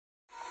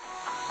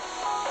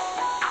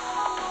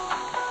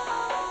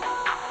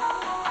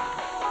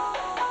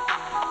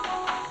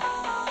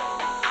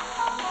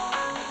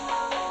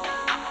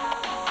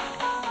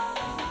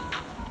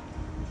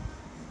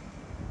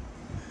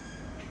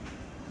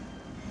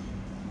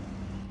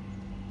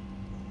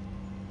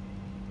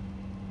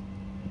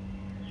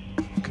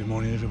Good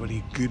morning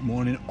everybody, good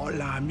morning,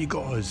 hola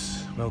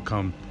amigos.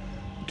 Welcome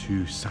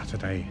to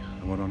Saturday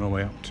and we're on our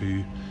way up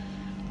to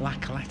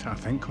Caleta, I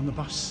think, on the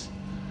bus.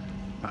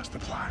 That's the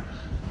plan.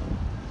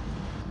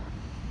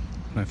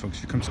 Now folks,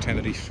 if you come to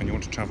Tenerife and you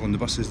want to travel on the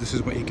buses, this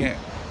is what you get.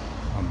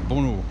 A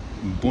Bono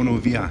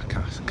Via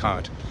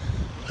card,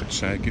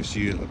 which gives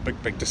you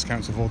big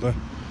discounts of all the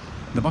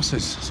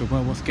buses, so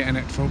well worth getting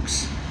it,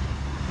 folks.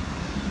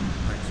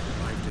 Right, so we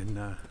arrived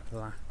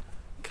in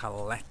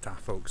Caleta,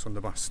 folks, on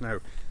the bus. Now,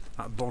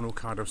 that Bono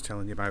card I was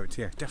telling you about,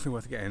 yeah, definitely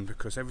worth getting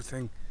because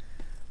everything,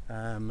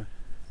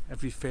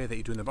 every fare that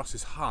you do in the bus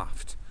is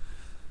halved.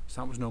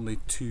 So that was normally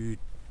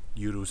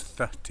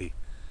 €2.30.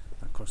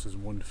 That costs us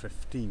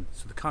 €1.15.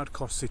 So the card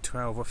costs say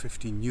 12 or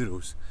 15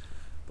 euros.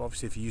 But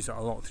obviously if you use it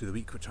a lot through the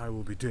week, which I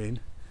will be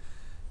doing,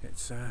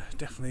 it's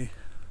definitely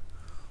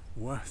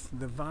worth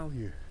the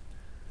value.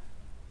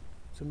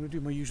 So I'm going to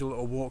do my usual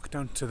little walk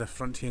down to the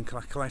front here in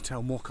Caleta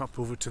and walk up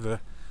over to the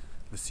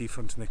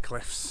seafront and the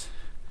cliffs.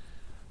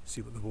 See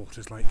what the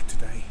water's like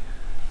today.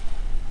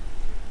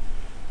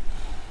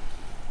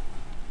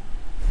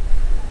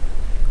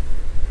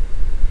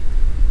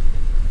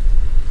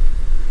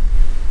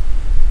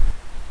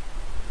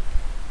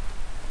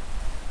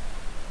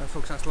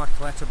 Folks, that's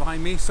Caleta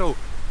behind me. So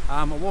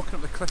I'm walking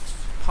up the cliff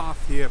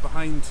path here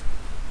behind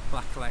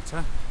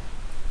Caleta,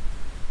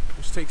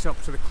 which takes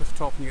up to the cliff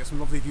top and you get some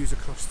lovely views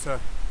across to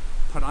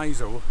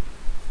Paraiso.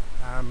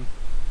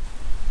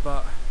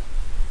 But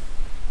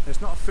there's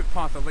not a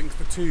footpath that links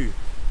the two,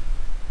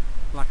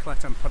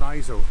 Caleta and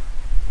Paraiso.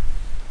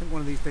 I think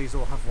one of these days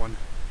I'll have one,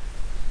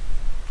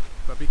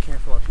 but be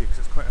careful up here because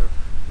it's quite a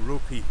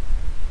ropey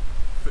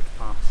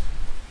footpath.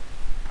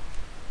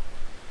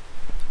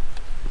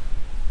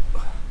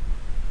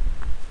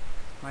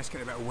 Nice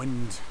getting a bit of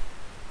wind.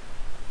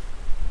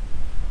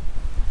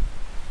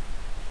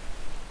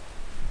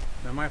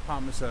 Now my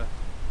apartments are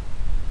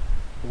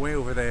way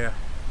over there,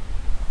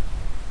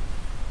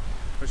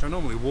 which I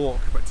normally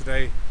walk, but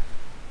today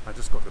I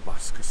just got the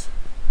bus because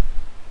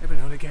every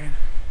now and again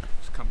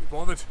just can't be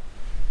bothered.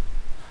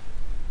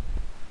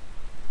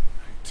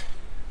 Right.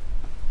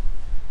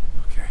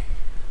 Okay.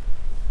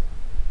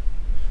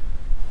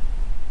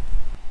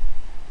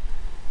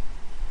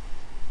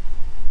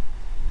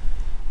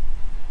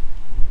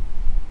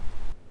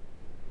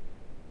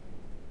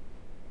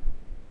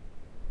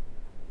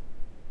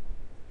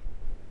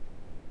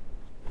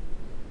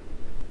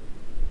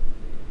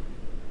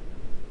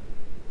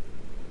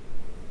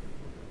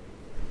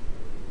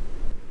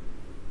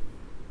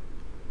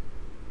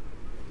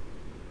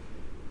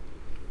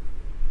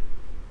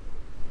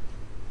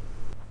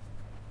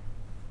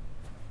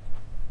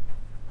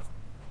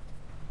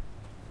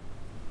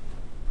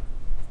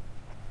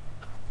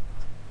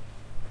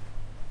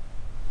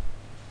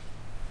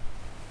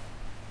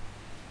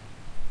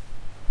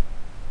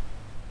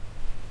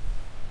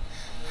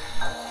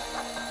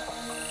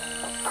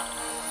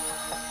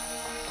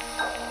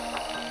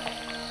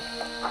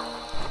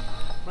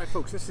 Right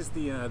folks, this is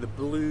the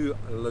Blue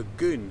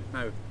Lagoon.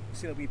 Now, you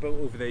see that wee boat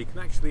over there, you can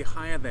actually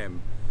hire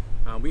them.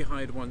 We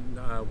hired one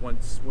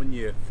one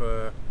year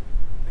for,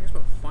 I think it's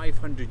about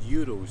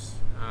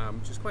 €500,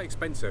 which is quite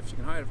expensive. You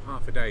can hire it for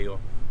half a day or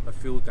a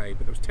full day,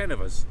 but there was 10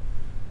 of us.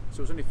 So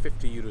it was only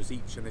 €50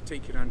 each, and they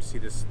take you around to see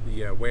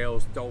the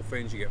whales,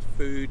 dolphins, you get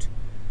food,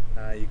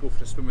 you go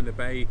for a swim in the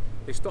bay.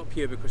 They stop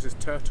here because there's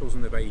turtles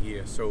in the bay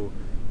here, so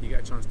you get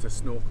a chance to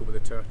snorkel with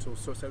the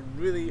turtles. So it's a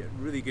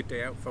really good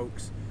day out,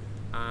 folks.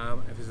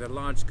 If there's a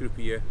large group of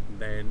you,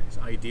 then it's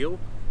ideal.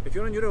 If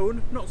you're on your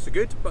own, not so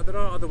good, but there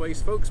are other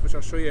ways, folks, which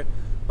I'll show you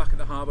back at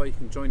the harbour. You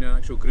can join an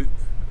actual group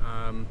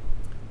to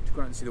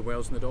go out and see the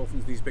whales and the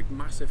dolphins, these big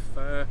massive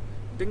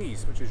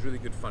dinghies, which is really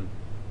good fun.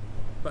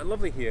 But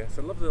lovely here, it's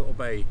a lovely little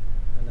bay,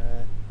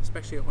 and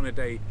especially on a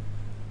day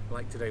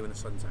like today when the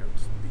sun's out,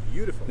 it's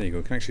beautiful. There you go,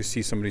 you can actually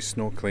see somebody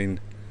snorkeling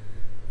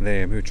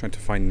there. We were trying to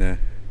find the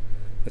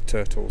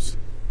turtles.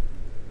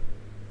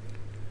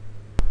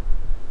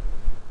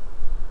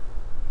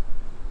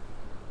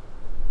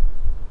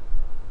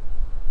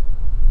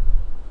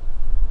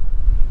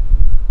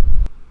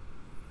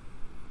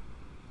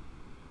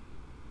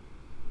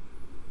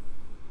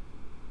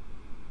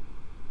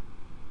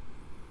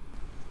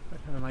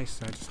 Had a nice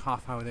just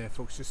half hour there,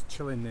 folks, just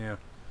chilling there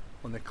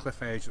on the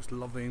cliff edge. It's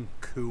lovely and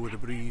cool with the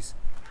breeze.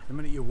 The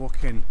minute you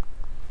walk in,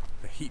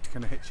 the heat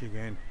kind of hits you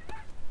again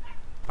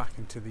back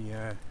into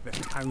the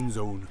town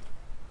zone.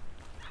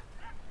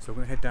 So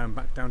we're going to head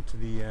back down to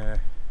the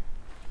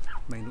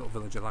main little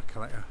village of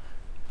Caleta.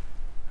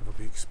 Have a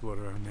big explore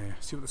around there,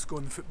 see what the score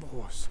in the football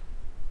was.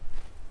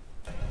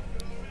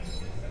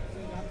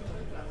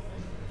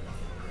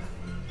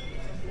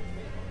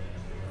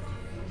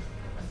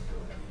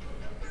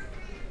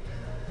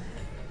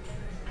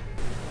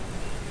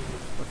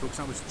 Folks,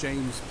 that was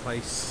James'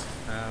 place.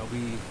 I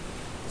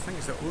think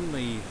it's the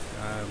only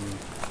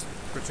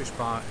British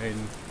bar in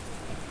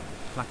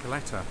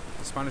Caleta.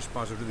 The Spanish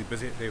bars are really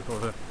busy. They've got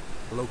the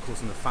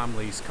locals and the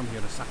families come here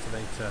on a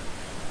Saturday to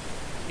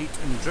eat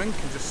and drink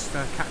and just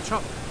catch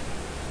up.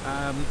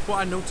 What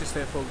I noticed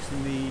there, folks,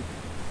 in the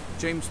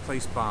James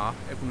Place bar.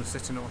 Everyone was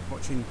sitting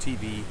watching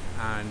TV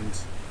and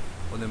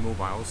on their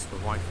mobiles with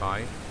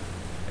Wi-Fi.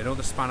 And all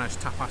the Spanish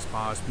tapas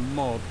bars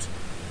mobbed.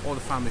 All the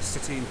families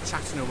sitting,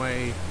 chatting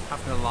away,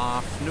 having a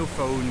laugh, no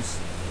phones.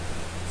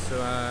 So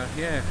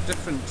yeah,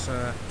 different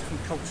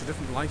culture,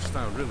 different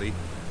lifestyle really.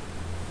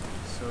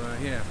 So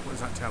yeah, what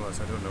does that tell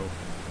us? I don't know.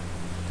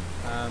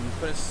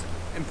 But it's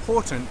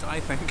important,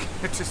 I think,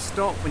 to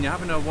stop when you're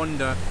having a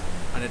wander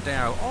and a day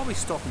out. Always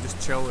stop and just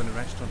chill in a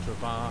restaurant or a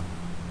bar.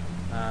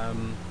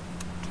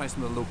 Try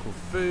some of the local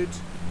food.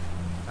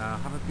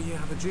 Have a beer,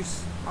 have a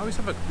juice. I always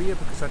have a beer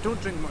because I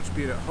don't drink much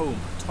beer at home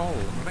at all.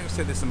 I think I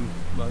said this in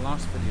my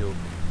last video.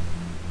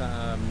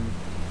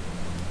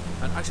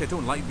 And actually I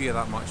don't like beer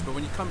that much, but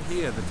when you come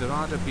here, the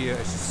Dorada beer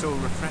is just so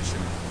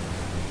refreshing.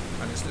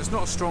 And it's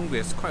not a strong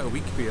beer, it's quite a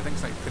weak beer. I think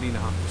it's like 3.5%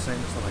 or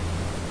something.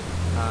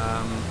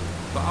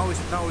 But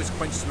that always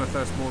quenches my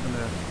thirst more than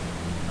a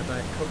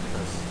Diet Coke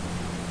does.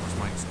 That's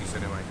my excuse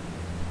anyway.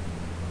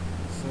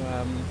 So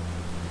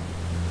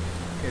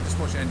okay, just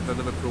watch the end of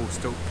the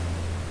Liverpool-Stoke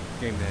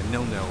game there,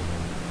 0-0.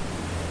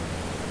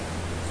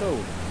 So,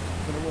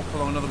 I'm going to walk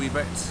along another wee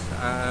bit.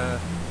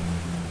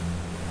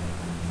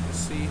 Let's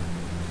see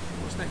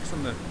what's next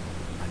on the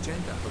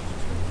agenda. The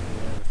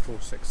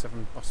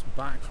 467 bus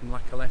back from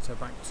Caleta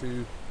back to.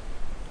 I'm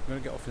going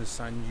to get off in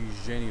San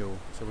Eugenio.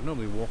 So we'd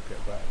normally walk it,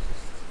 but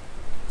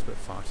it's a bit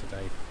far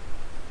today.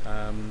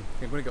 I'm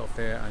going to get off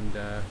there and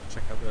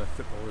check out the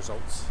football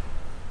results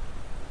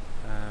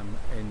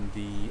in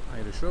the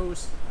Irish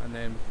Rose, and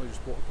then we'll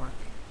just walk back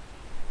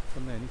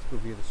from there. I need to go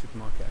via the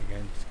supermarket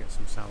again to get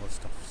some salad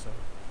stuff.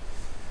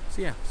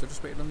 So yeah, so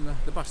just waiting on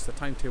the bus. The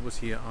timetables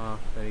here are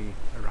very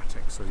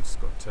erratic, so you just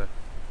got to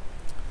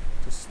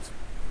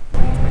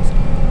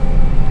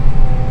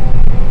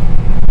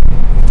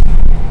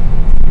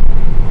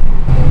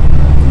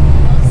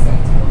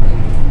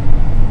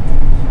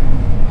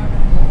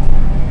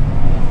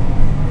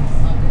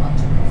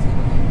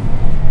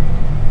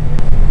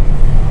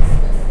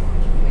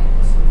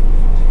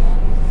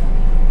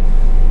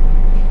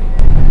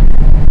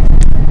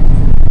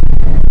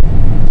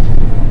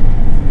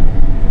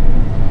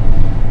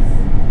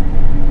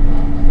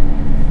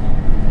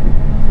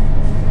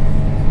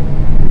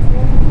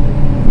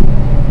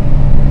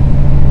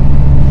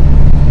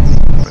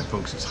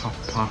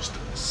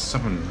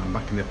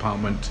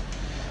apartment,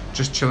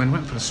 just chilling.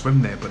 Went for a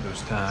swim there, but there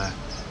was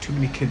too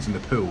many kids in the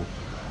pool,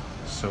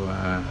 so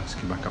I just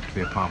came back up to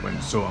the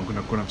apartment. So I'm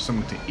gonna go and have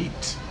something to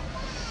eat.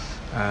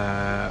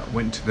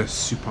 Went to the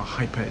Super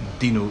Hyper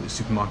Dino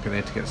supermarket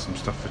there to get some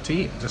stuff for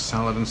tea, just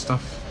salad and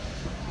stuff.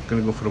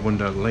 Gonna go for a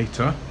wander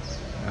later.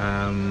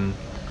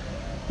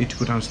 Need to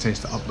go downstairs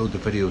to upload the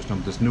videos. Now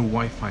there's no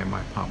Wi-Fi in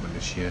my apartment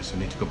this year, so I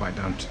need to go back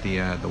down to the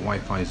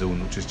Wi-Fi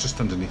zone, which is just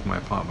underneath my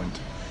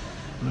apartment.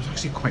 It was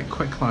actually quite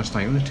quick last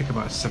night. It only took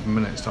about 7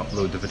 minutes to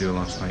upload the video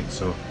last night,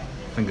 so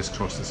fingers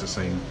crossed it's the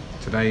same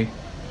today.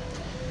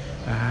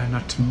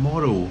 Now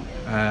tomorrow,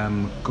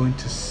 going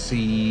to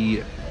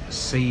see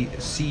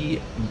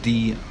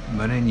CD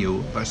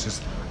Mourinho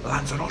versus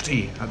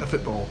Lanzarote at the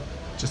football.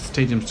 Just the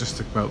stadium's just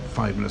about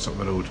 5 minutes up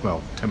the road,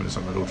 well 10 minutes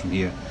up the road from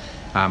here.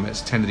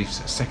 It's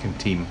Tenerife's second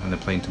team and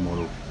they're playing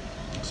tomorrow.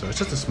 So it's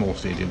just a small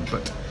stadium,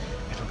 but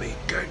it'll be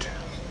good.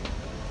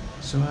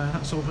 So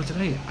that's all for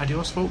today.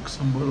 Adios folks,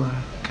 and we'll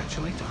catch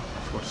you later.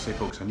 I forgot to say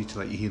folks, I need to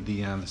let you hear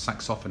the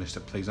saxophonist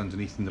that plays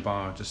underneath in the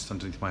bar, just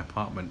underneath my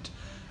apartment.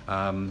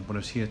 When I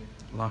was here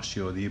last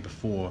year or the year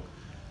before,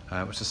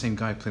 it was the same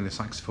guy playing the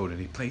saxophone, and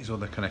he plays all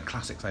the kind of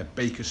classics like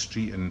Baker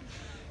Street and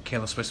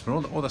Careless Whisper,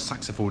 all the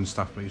saxophone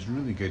stuff, but he's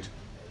really good.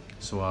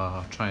 So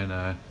I'll try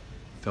and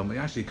film it.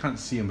 Actually you can't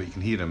see him, but you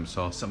can hear him,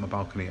 so I'll sit on my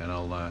balcony and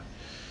I'll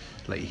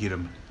let you hear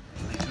him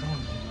later on.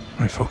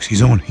 Right folks,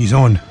 he's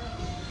on.